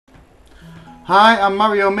Hi, I'm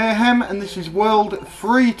Mario Mayhem, and this is World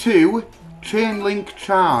 3-2 Chainlink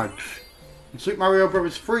Charge. It's Super Mario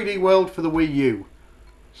Bros. 3D World for the Wii U.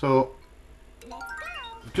 So,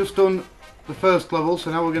 we've just done the first level,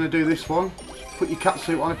 so now we're going to do this one. Put your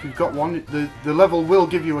catsuit on if you've got one. The level will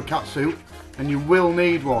give you a catsuit, and you will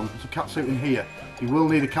need one. There's a catsuit in here. You will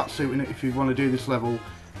need a catsuit in it if you want to do this level,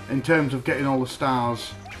 in terms of getting all the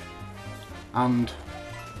stars and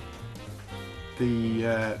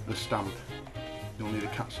the stamp. You'll need a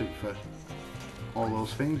catsuit for all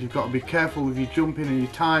those things. You've got to be careful with your jumping and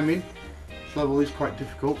your timing. This level is quite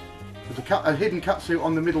difficult. There's a hidden catsuit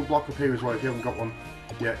on the middle block up here as well. If you haven't got one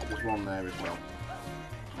yet, there's one there as well.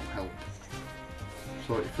 That'll help.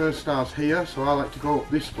 So it first starts here, so I like to go up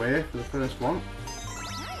this way for the first one.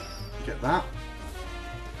 Get that.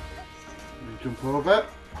 And jump over.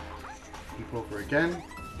 Jump over again.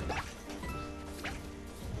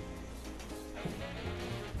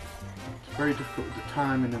 Very difficult with the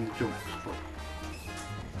timing and the jumps, but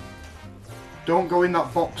don't go in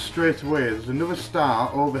that box straight away. There's another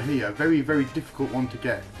star over here, very difficult one to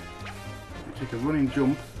get. You take a running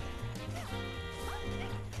jump,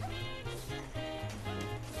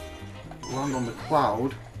 land on the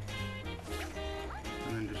cloud,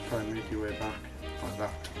 and then just try and make your way back like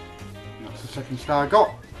that. And that's the second star I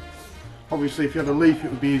got. Obviously if you had a leaf it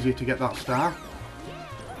would be easier to get that star.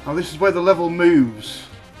 Now this is where the level moves.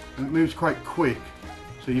 And it moves quite quick,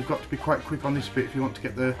 so you've got to be quite quick on this bit if you want to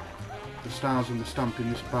get the stars and the stamp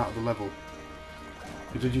in this part of the level.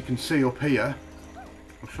 Because as you can see up here,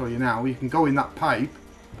 I'll show you now, you can go in that pipe.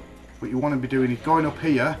 What you want to be doing is going up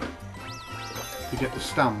here to get the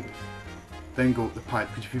stamp, then go up the pipe.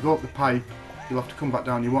 Because if you go up the pipe, you'll have to come back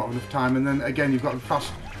down, you won't have enough time, and then again you've got to be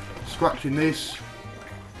fast scratching this,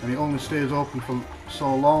 and it only stays open for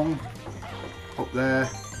so long. Up there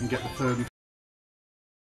and get the third and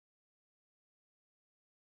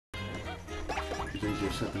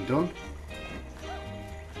easier said than done.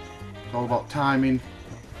 It's all about timing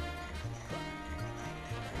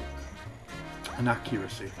and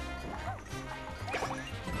accuracy.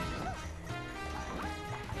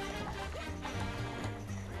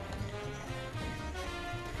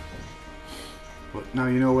 But now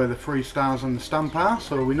you know where the 3 stars and the stamp are,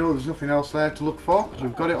 so we know there's nothing else there to look for because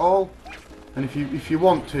we've got it all. And if you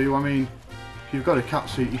want to, I mean, if you've got a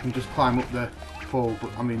catsuit, you can just climb up the pole,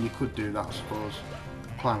 but I mean you could do that I suppose.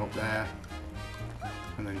 Climb up there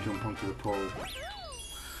and then jump onto the pole.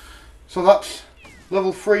 So that's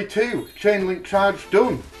level 3-2 Chainlink Charge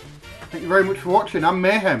done. Thank you very much for watching. I'm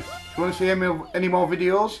Mayhem. If you want to see any more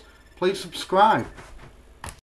videos, please subscribe.